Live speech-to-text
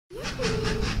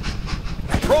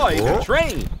Troy the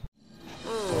train.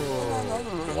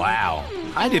 Wow,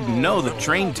 I didn't know that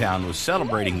Train Town was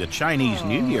celebrating the Chinese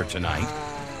New Year tonight.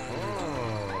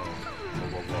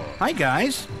 Hi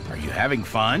guys, are you having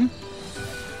fun?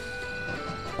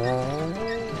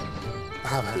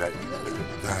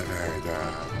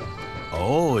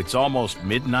 Oh, it's almost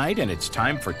midnight and it's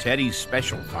time for Teddy's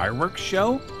special fireworks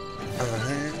show?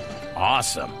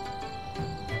 Awesome.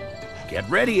 Get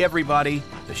ready, everybody.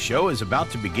 The show is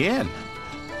about to begin.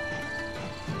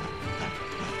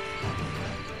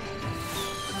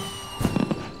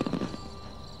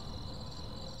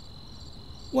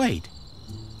 Wait,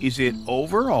 is it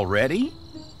over already?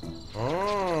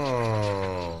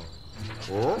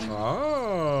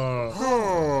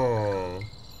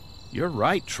 You're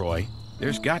right, Troy.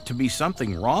 There's got to be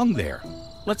something wrong there.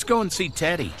 Let's go and see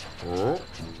Teddy.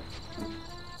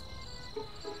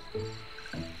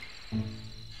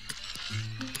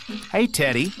 Hey,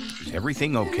 Teddy. Is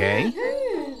everything okay?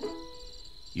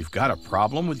 You've got a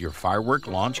problem with your firework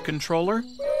launch controller?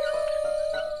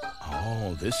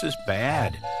 Oh, this is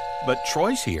bad. But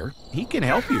Troy's here. He can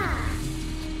help you.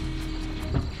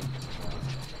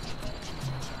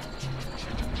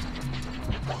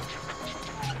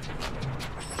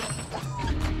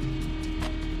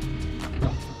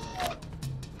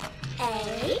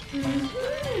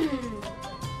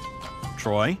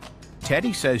 Troy,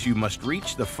 Teddy says you must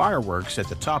reach the fireworks at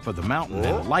the top of the mountain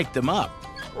and light them up.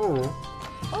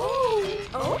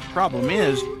 Problem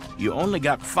is, you only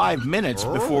got 5 minutes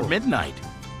before midnight.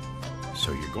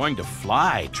 So you're going to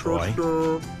fly, Troy.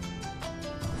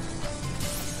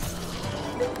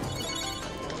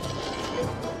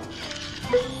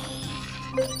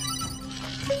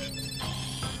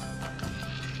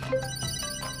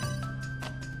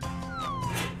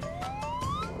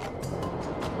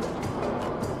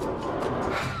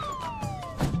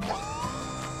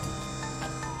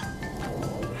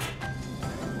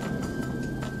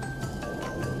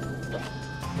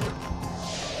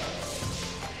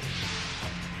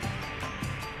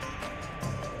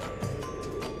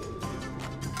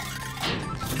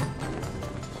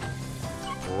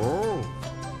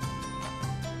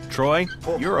 Troy,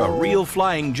 you're a real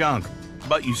flying junk,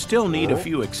 but you still need a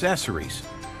few accessories.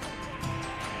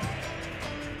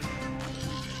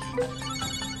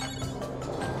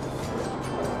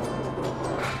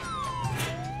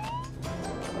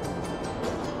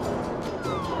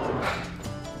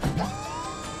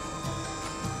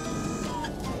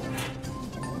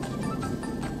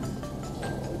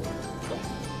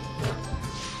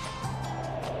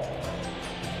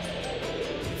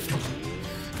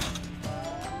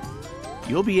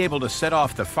 You'll be able to set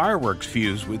off the fireworks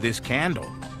fuse with this candle.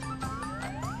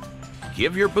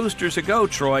 Give your boosters a go,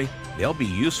 Troy. They'll be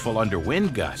useful under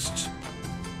wind gusts.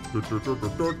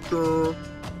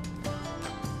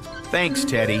 Thanks,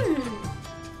 Teddy.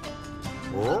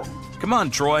 Come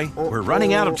on, Troy. We're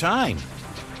running out of time.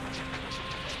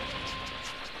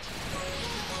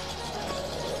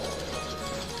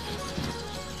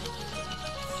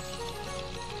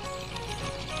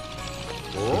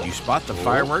 Did you spot the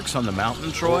fireworks on the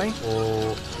mountain, Troy?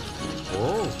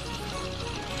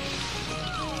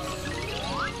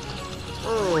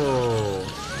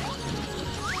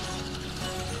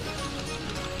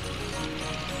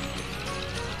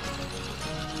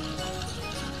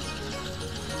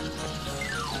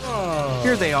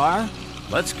 Here they are.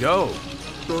 Let's go.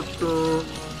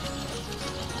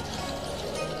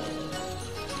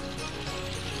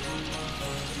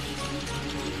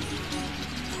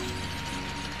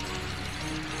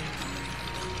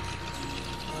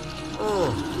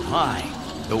 My,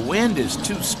 the wind is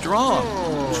too strong.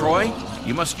 Troy,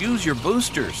 you must use your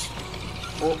boosters.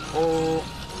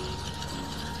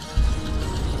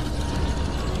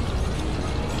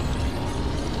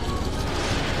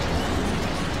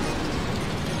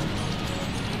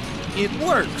 It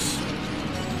works.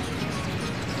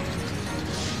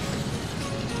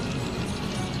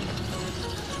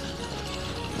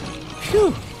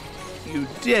 Phew, you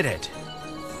did it.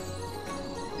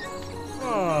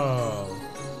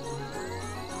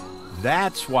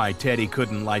 That's why Teddy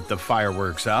couldn't light the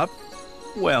fireworks up.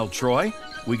 Well, Troy,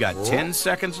 we got 10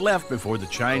 seconds left before the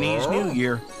Chinese New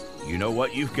Year. You know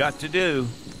what you've got to do.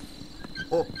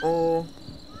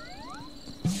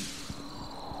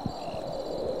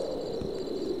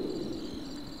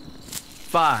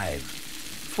 5,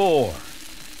 4,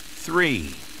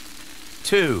 3,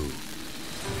 2.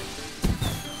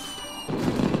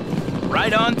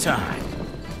 Right on time.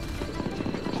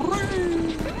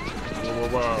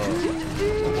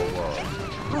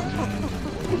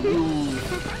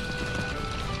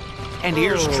 And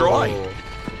here's Troy.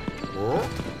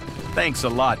 Thanks a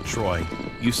lot, Troy.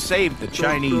 You saved the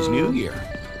Chinese New Year.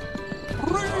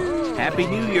 Happy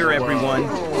New Year, everyone.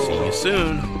 See you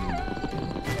soon.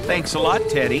 Thanks a lot,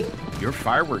 Teddy. Your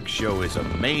fireworks show is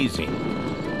amazing.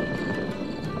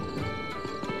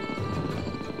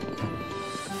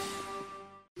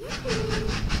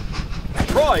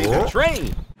 Troy, the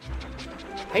train!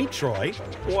 Hey, Troy,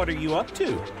 what are you up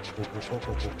to?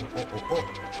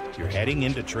 You're heading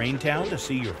into Train Town to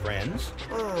see your friends?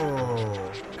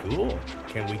 Cool.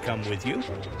 Can we come with you?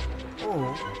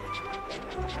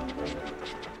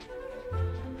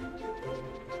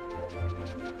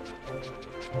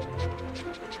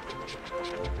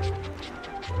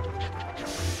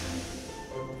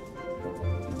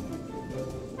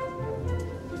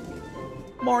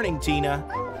 Morning, Tina.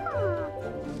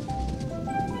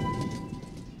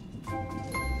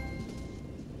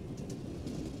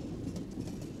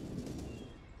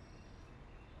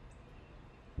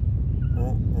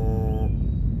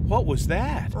 What was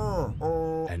that?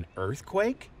 An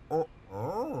earthquake?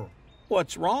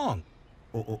 What's wrong?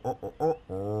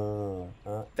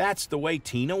 That's the way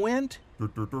Tina went?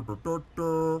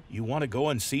 You want to go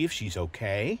and see if she's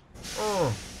okay?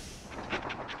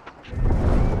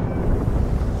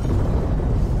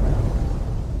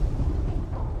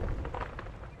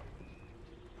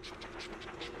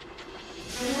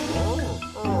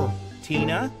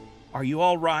 Tina, are you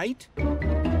all right?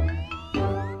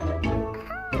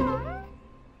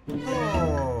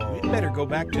 We'd better go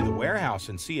back to the warehouse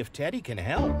and see if Teddy can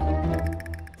help.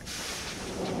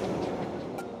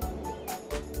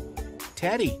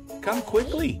 Teddy, come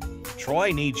quickly.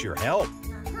 Troy needs your help.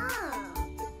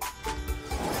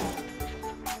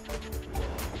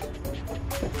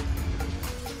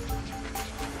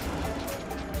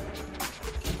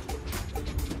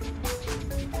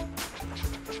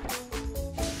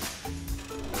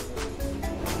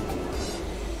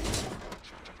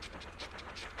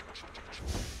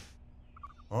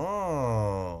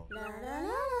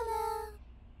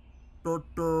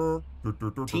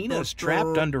 Tina's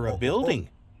trapped under a building.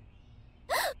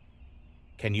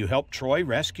 Can you help Troy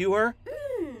rescue her?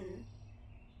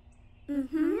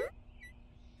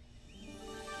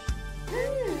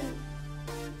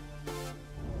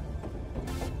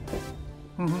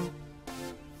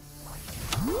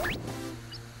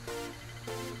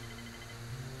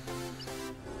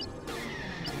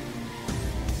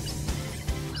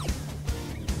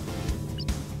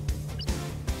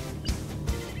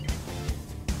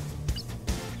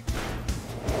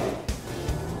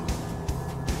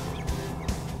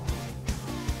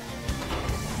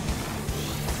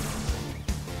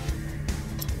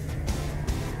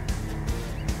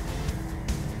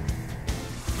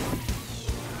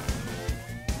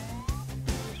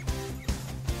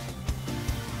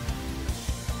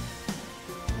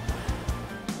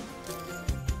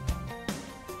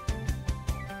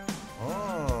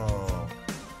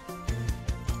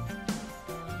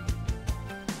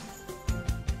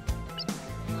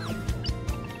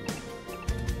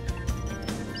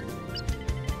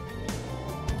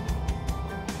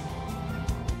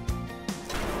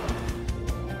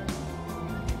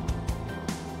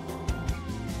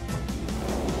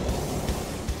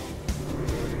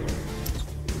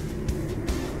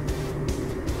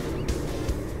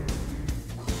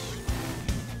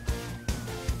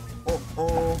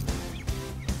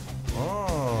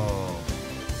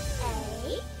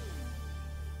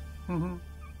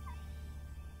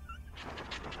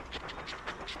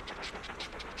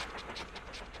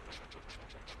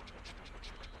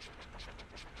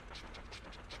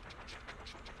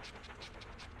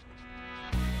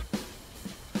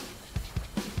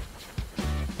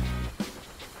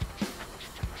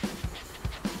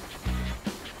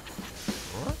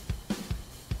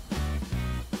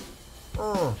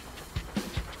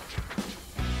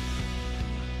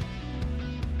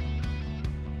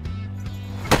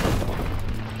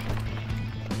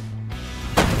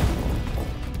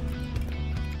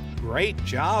 Great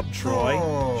job, Troy.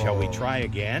 Shall we try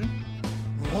again?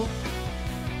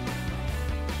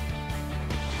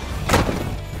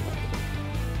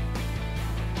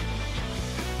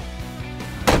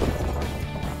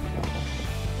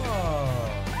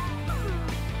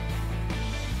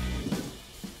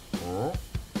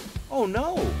 Oh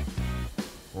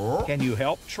no! Can you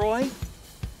help, Troy?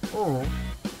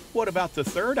 What about the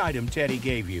third item Teddy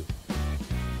gave you?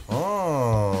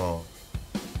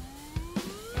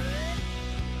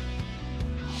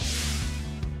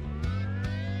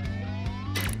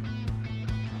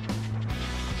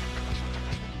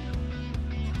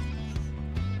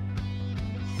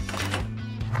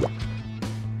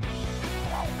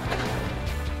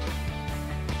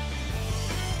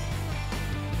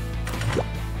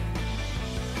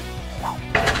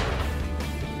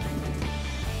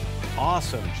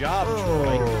 Awesome job,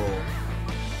 Troy.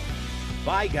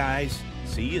 Bye, guys.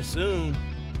 See you soon.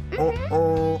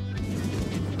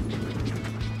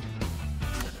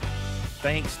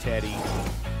 Thanks, Teddy.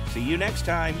 See you next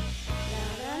time.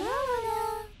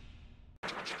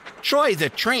 Troy the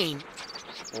train.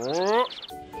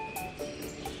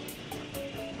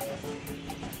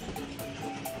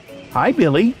 Hi,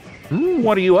 Billy.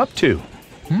 What are you up to?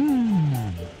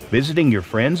 Visiting your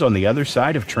friends on the other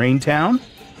side of Train Town?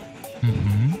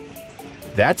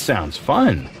 That sounds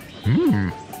fun.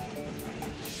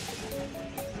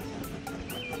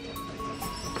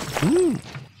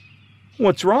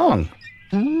 What's wrong?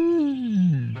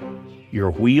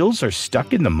 Your wheels are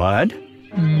stuck in the mud?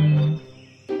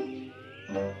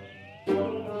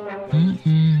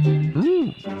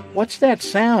 What's that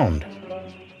sound?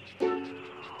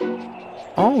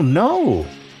 Oh no!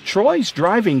 Troy's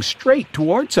driving straight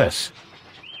towards us.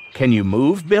 Can you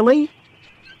move, Billy?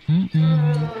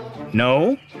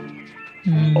 No?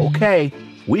 Okay,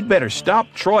 we'd better stop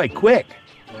Troy quick.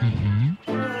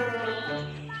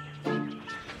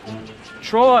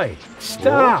 Troy,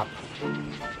 stop!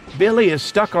 Billy is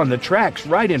stuck on the tracks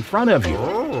right in front of you.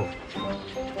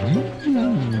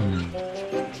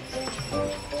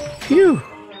 Phew!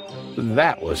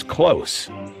 That was close.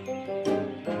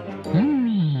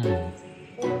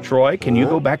 Troy, can you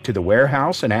go back to the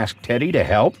warehouse and ask Teddy to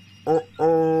help?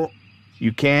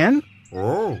 You can?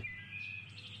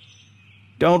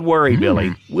 Don't worry,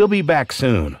 Billy. We'll be back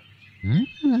soon.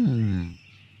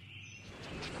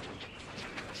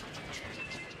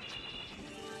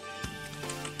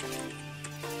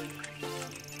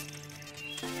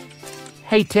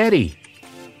 Hey, Teddy.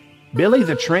 Billy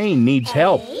the train needs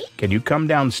help. Can you come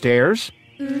downstairs?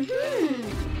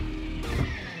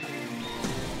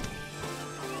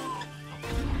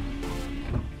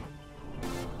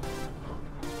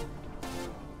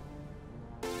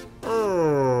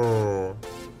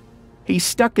 He's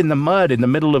stuck in the mud in the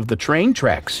middle of the train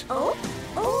tracks.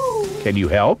 Can you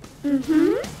help?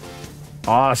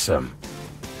 Awesome.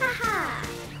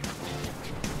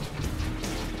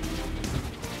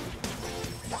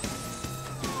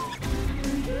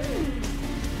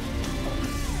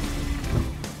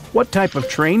 What type of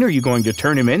train are you going to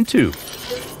turn him into?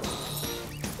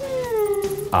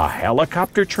 A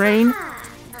helicopter train?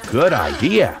 Good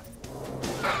idea.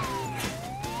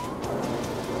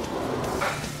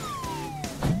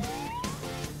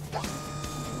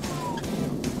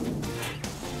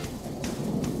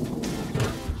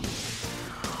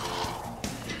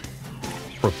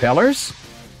 Propellers?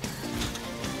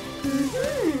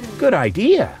 Good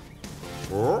idea.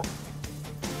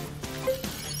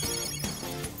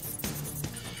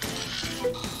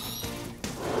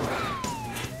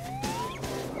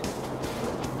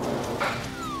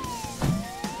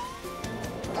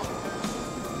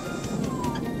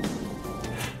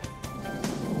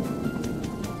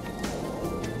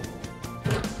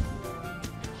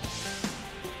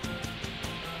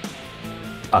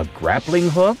 A grappling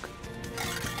hook?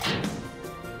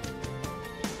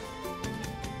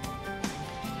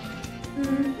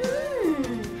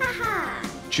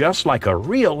 Just like a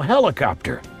real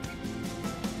helicopter.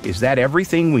 Is that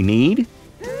everything we need?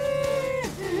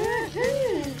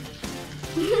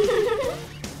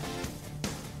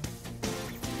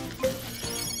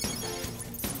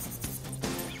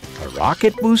 A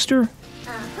rocket booster?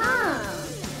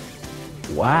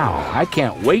 Wow, I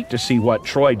can't wait to see what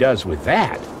Troy does with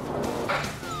that.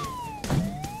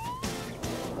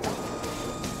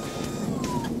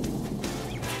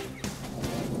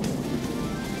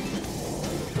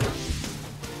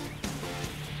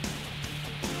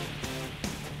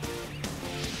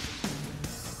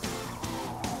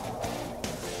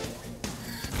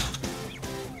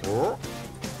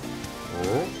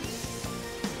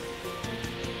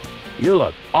 You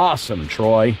look awesome,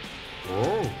 Troy.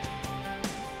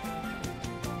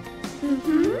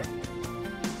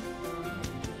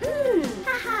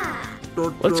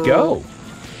 Let's go.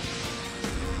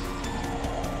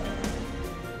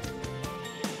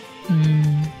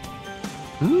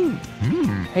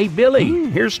 Hey, Billy,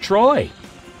 here's Troy.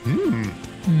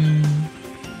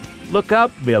 Look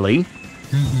up, Billy.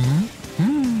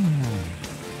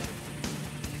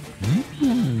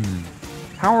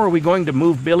 How are we going to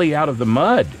move Billy out of the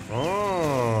mud?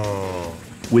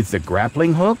 With the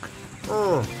grappling hook?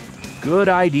 Good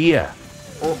idea.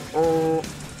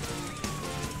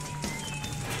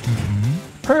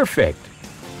 Perfect.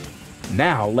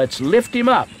 Now let's lift him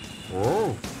up.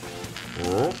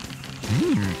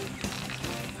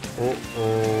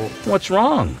 What's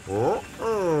wrong?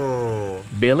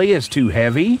 Billy is too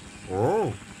heavy?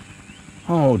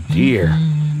 Oh dear.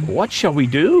 What shall we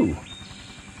do?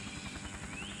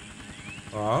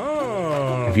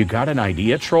 Have you got an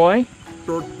idea, Troy?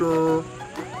 The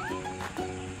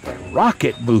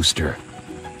rocket booster.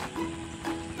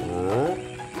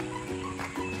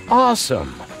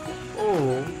 Awesome.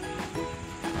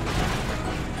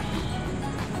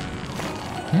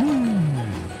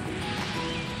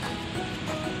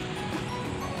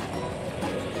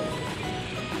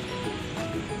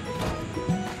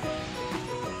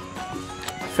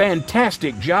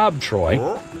 Fantastic job, Troy.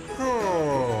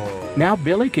 Now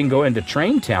Billy can go into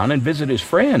Train Town and visit his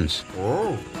friends.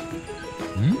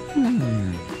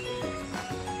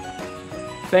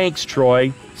 Thanks,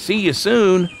 Troy. See you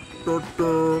soon.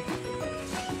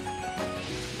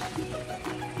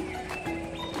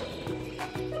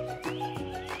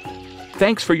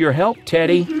 Thanks for your help,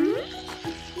 Teddy.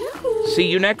 See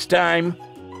you next time.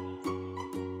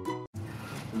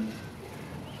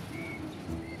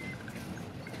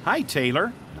 Hi,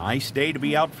 Taylor. Nice day to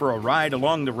be out for a ride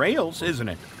along the rails, isn't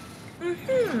it?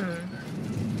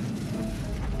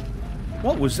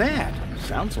 What was that?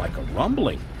 Sounds like a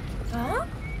rumbling. Huh?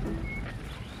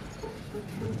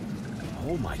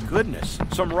 Oh my goodness.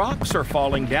 Some rocks are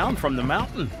falling down from the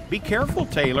mountain. Be careful,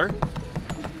 Taylor.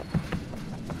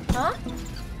 Huh?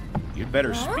 You'd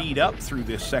better speed up through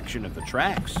this section of the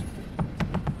tracks.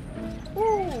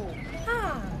 Ooh.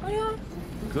 Ah. Oh, yeah.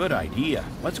 Good idea.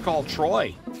 Let's call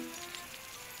Troy.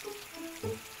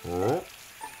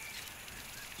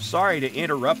 Sorry to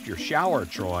interrupt your shower,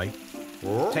 Troy.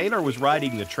 Taylor was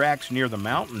riding the tracks near the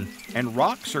mountain, and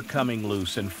rocks are coming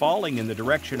loose and falling in the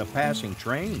direction of passing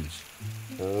trains.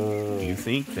 Do you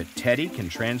think that Teddy can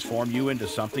transform you into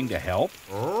something to help?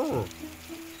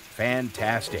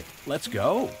 Fantastic. Let's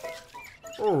go.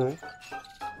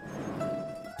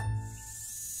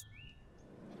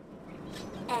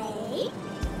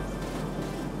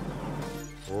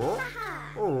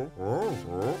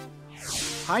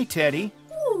 Hi, Teddy.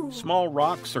 Small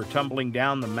rocks are tumbling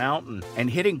down the mountain and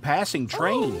hitting passing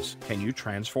trains. Can you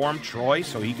transform Troy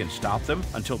so he can stop them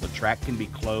until the track can be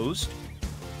closed?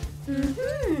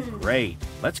 Great.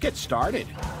 Let's get started.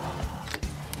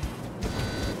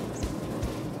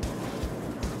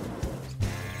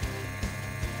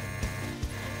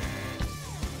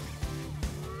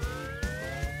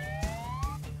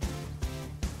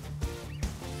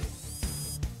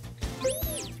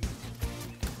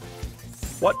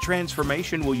 What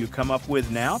transformation will you come up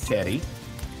with now, Teddy?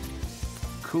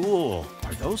 Cool.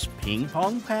 Are those ping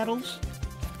pong paddles?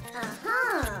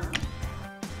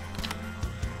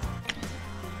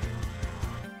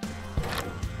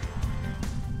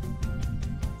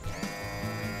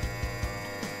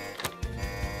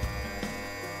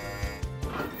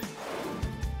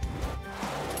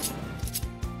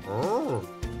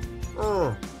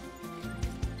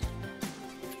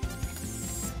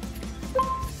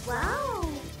 Wow.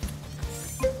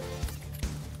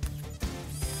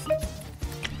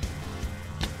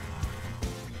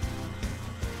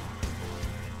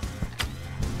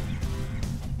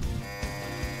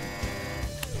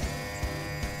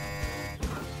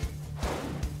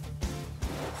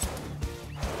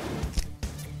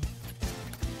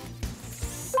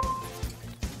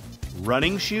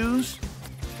 Running shoes?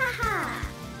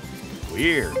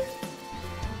 Weird.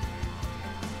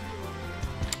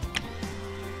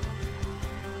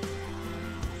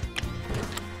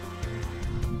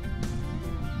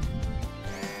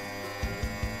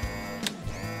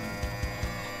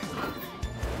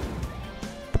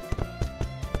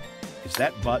 Is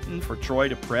that button for Troy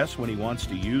to press when he wants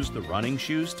to use the running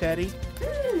shoes, Teddy?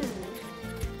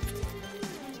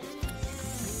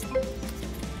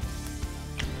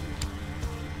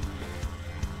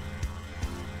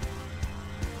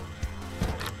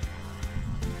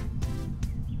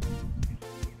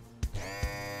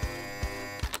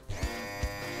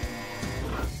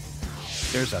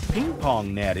 There's a ping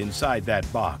pong net inside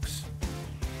that box.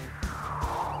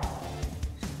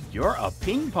 You're a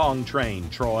ping pong train,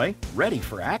 Troy. Ready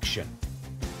for action.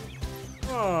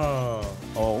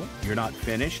 Oh, you're not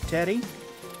finished, Teddy?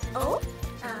 Oh?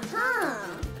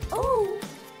 Oh.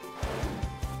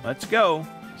 Let's go.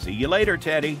 See you later,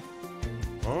 Teddy.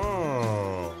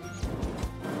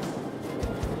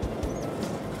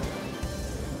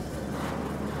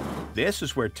 This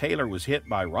is where Taylor was hit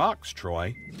by rocks,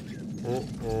 Troy.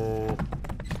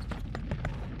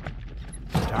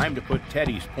 Time to put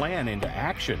Teddy's plan into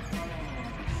action.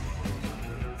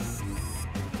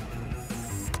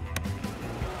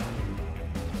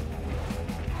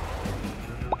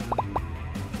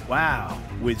 Wow,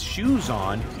 with shoes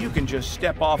on, you can just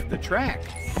step off the track.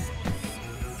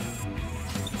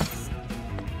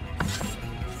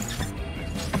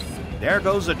 There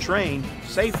goes a train,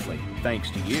 safely,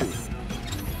 thanks to you.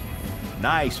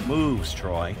 Nice moves,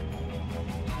 Troy.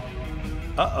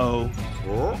 Uh-oh.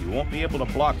 You won't be able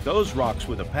to block those rocks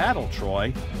with a paddle,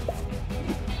 Troy.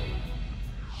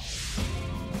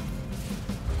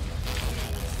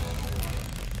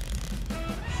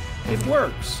 It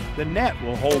works. The net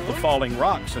will hold the falling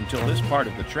rocks until this part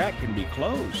of the track can be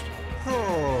closed.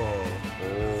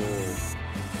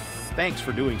 Thanks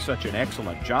for doing such an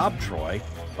excellent job, Troy.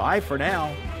 Bye for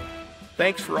now.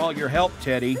 Thanks for all your help,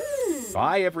 Teddy.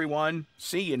 Bye, everyone.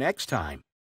 See you next time.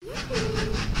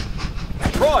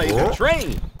 Troy, the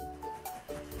train!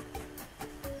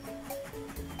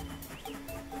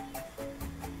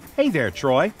 Hey there,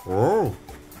 Troy.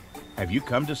 Have you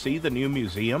come to see the new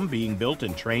museum being built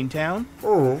in Traintown?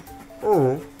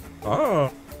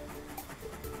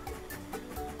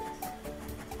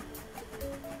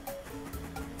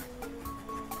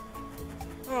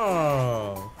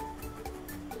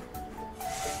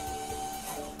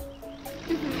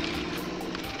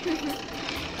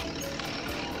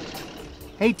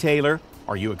 Hey, Taylor,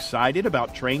 are you excited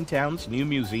about Traintown's new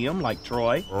museum like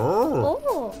Troy?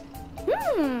 Oh.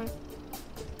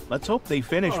 Let's hope they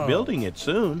finish building it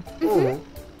soon.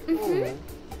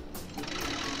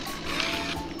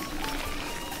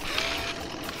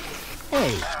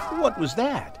 Hey, what was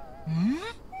that?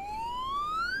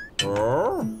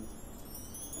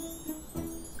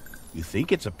 You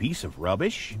think it's a piece of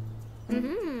rubbish?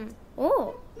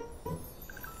 Oh.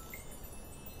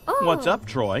 What's up,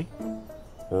 Troy?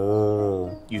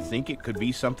 You think it could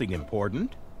be something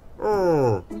important?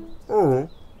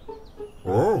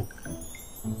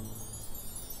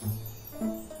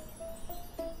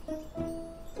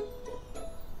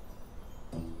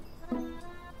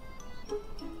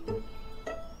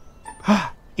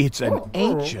 It's an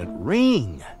ancient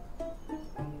ring.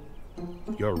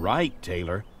 You're right,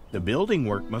 Taylor. The building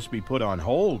work must be put on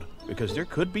hold because there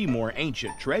could be more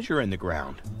ancient treasure in the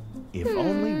ground. If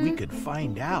only we could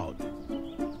find out.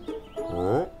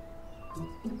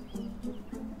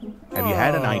 Have you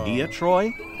had an idea, Troy?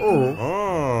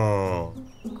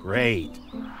 Great.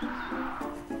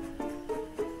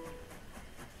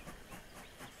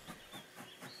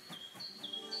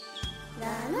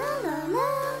 La la la la.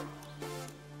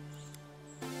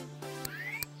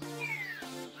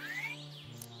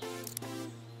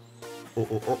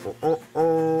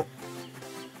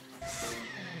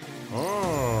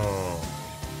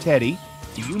 Teddy,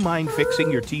 do you mind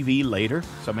fixing your TV later?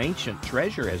 Some ancient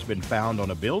treasure has been found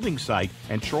on a building site,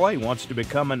 and Troy wants to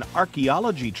become an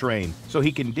archaeology train so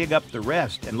he can dig up the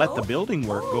rest and let the building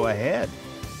work go ahead.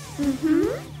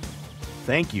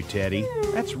 Thank you, Teddy.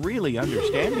 That's really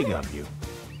understanding of you.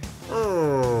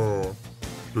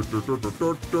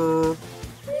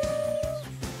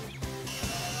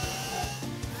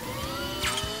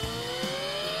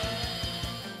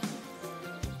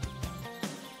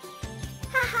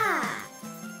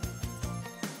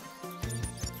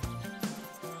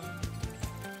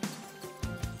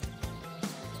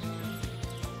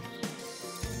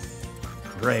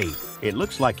 Great. It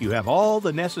looks like you have all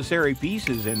the necessary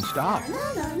pieces in stock.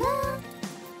 La la la.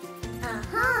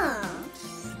 Aha.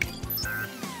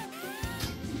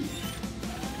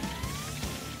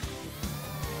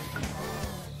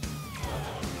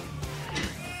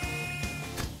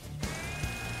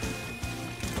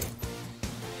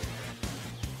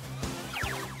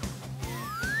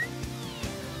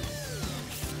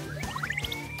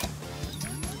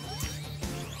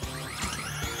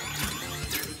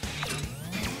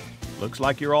 Looks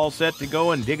like you're all set to go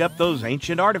and dig up those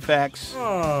ancient artifacts.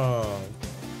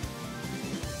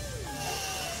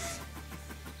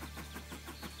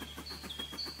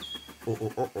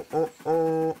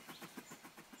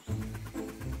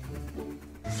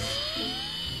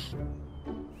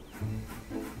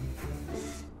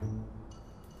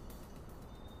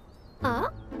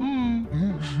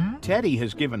 Teddy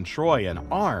has given Troy an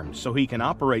arm so he can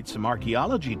operate some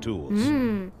archaeology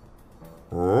tools.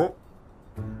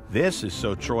 This is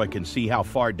so Troy can see how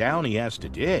far down he has to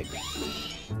dig.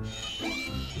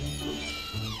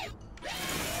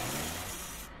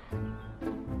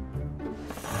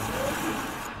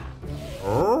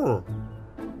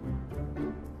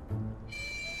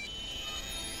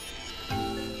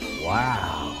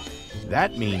 Wow,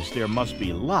 that means there must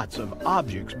be lots of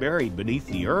objects buried beneath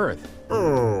the earth.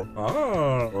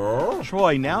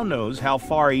 Troy now knows how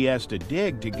far he has to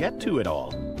dig to get to it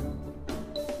all.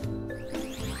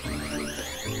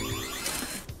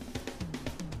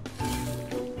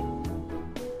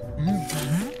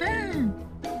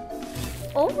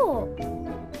 Oh.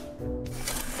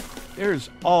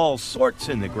 There's all sorts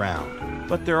in the ground,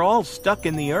 but they're all stuck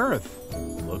in the earth.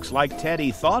 Looks like Teddy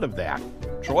thought of that.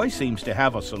 Troy seems to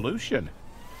have a solution.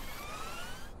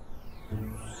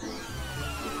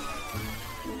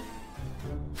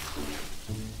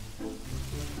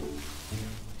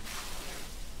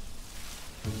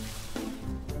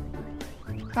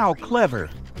 How clever!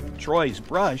 Troy's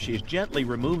brush is gently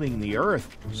removing the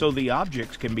earth so the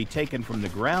objects can be taken from the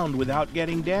ground without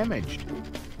getting damaged.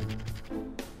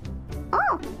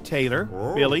 Taylor,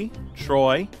 Billy,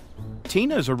 Troy,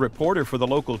 Tina's a reporter for the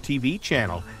local TV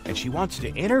channel and she wants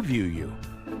to interview you.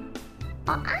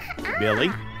 Billy,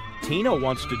 Tina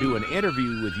wants to do an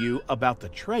interview with you about the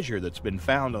treasure that's been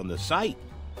found on the site.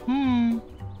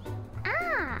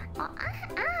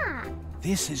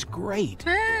 This is great.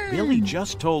 Billy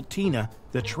just told Tina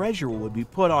the treasure would be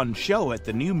put on show at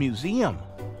the new museum.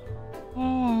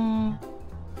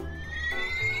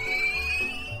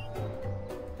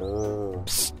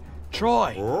 Psst,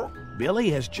 Troy, Billy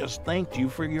has just thanked you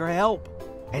for your help.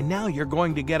 And now you're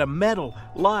going to get a medal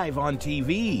live on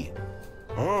TV.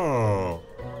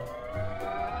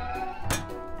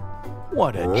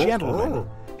 What a gentleman.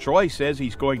 Troy says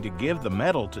he's going to give the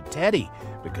medal to Teddy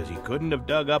because he couldn't have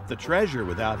dug up the treasure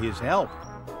without his help.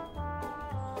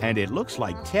 And it looks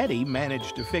like Teddy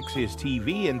managed to fix his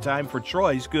TV in time for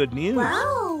Troy's good news.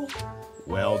 Wow.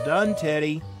 Well done,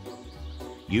 Teddy.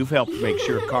 You've helped make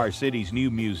sure Car City's new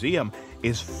museum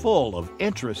is full of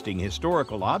interesting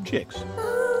historical objects.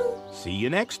 See you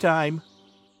next time.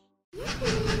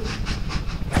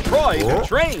 Troy the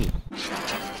train!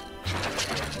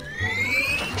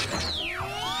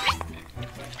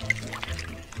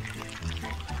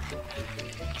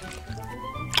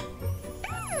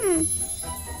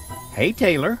 Hey,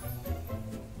 Taylor.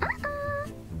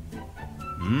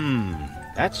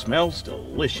 That smells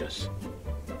delicious.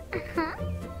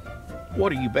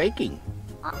 What are you baking?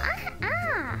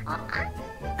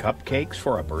 Cupcakes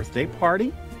for a birthday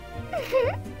party?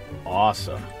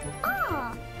 Awesome.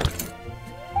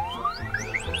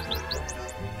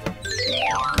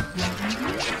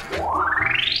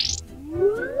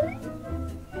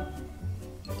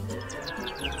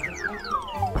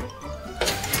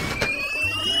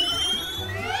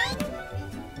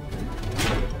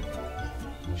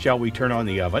 Shall we turn on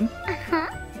the oven?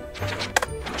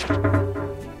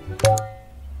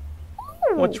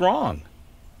 What's wrong?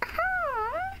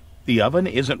 The oven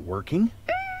isn't working?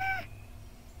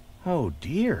 Oh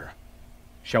dear.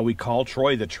 Shall we call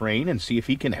Troy the train and see if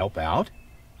he can help out?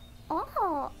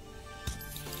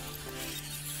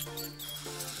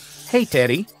 Hey,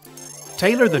 Teddy.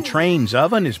 Taylor the train's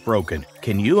oven is broken.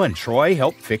 Can you and Troy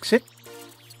help fix it?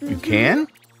 You can?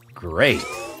 Great.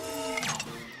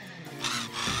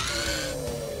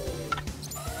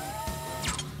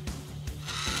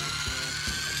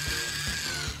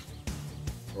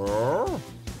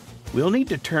 We'll need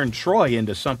to turn Troy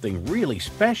into something really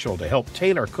special to help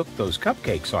Taylor cook those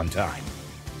cupcakes on time.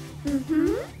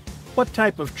 What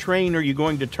type of train are you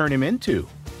going to turn him into?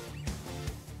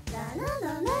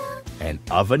 An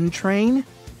oven train?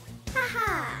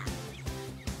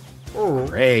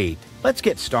 Great. Let's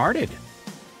get started.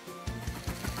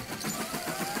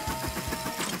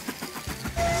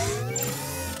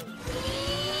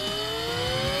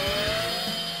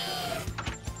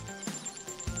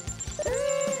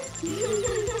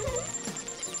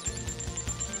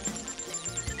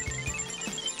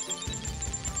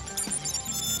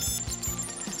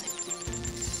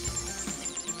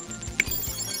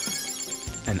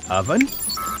 An oven?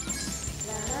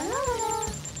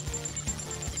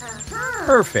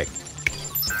 Perfect.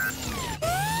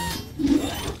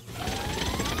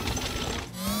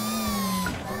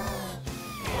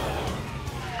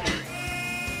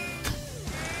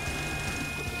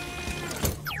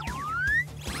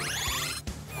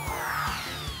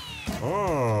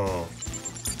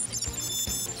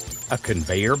 A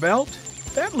conveyor belt?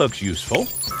 That looks useful.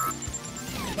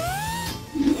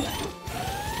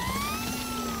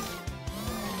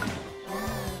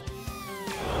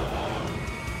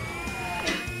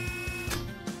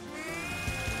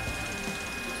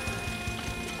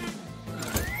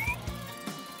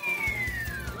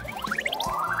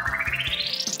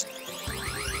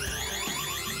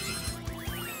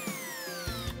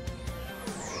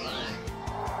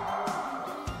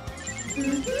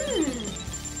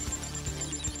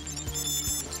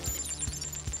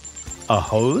 A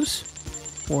hose?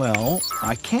 Well,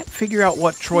 I can't figure out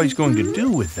what Troy's going to do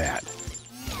with that.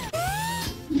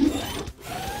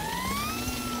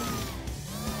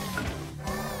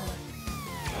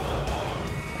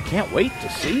 I can't wait to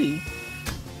see.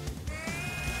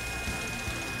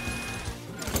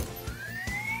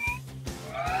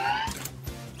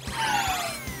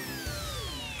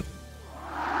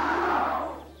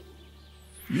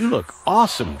 You look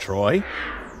awesome, Troy.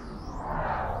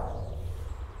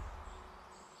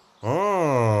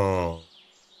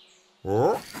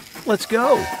 Let's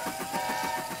go.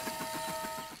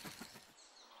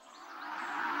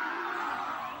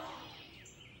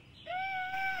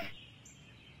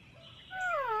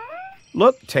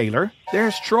 Look, Taylor,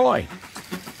 there's Troy.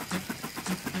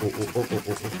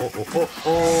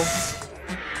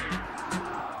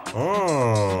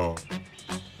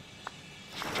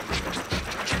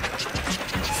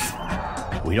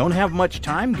 We don't have much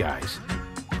time, guys.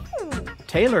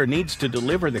 Taylor needs to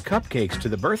deliver the cupcakes to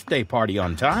the birthday party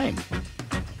on time.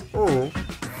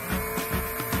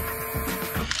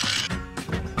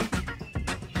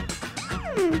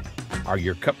 Are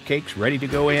your cupcakes ready to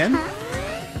go in?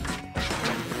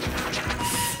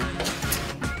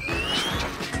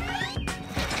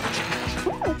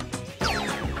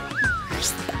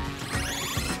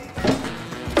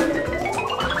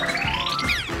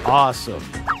 Awesome.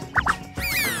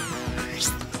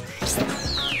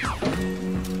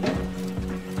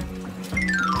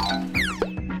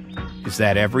 Is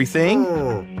that everything?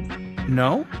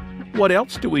 No? What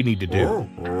else do we need to do?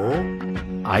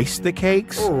 Ice the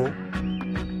cakes?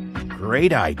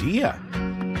 Great idea.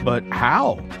 But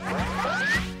how?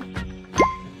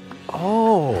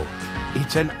 Oh,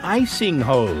 it's an icing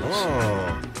hose.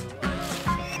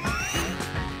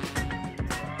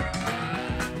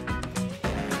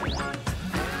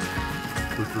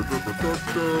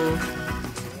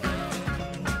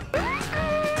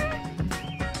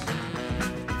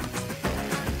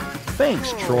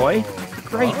 Thanks, Troy.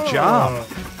 Great job.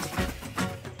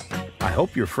 I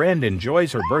hope your friend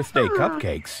enjoys her birthday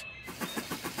cupcakes.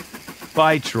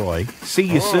 Bye, Troy.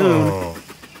 See you soon.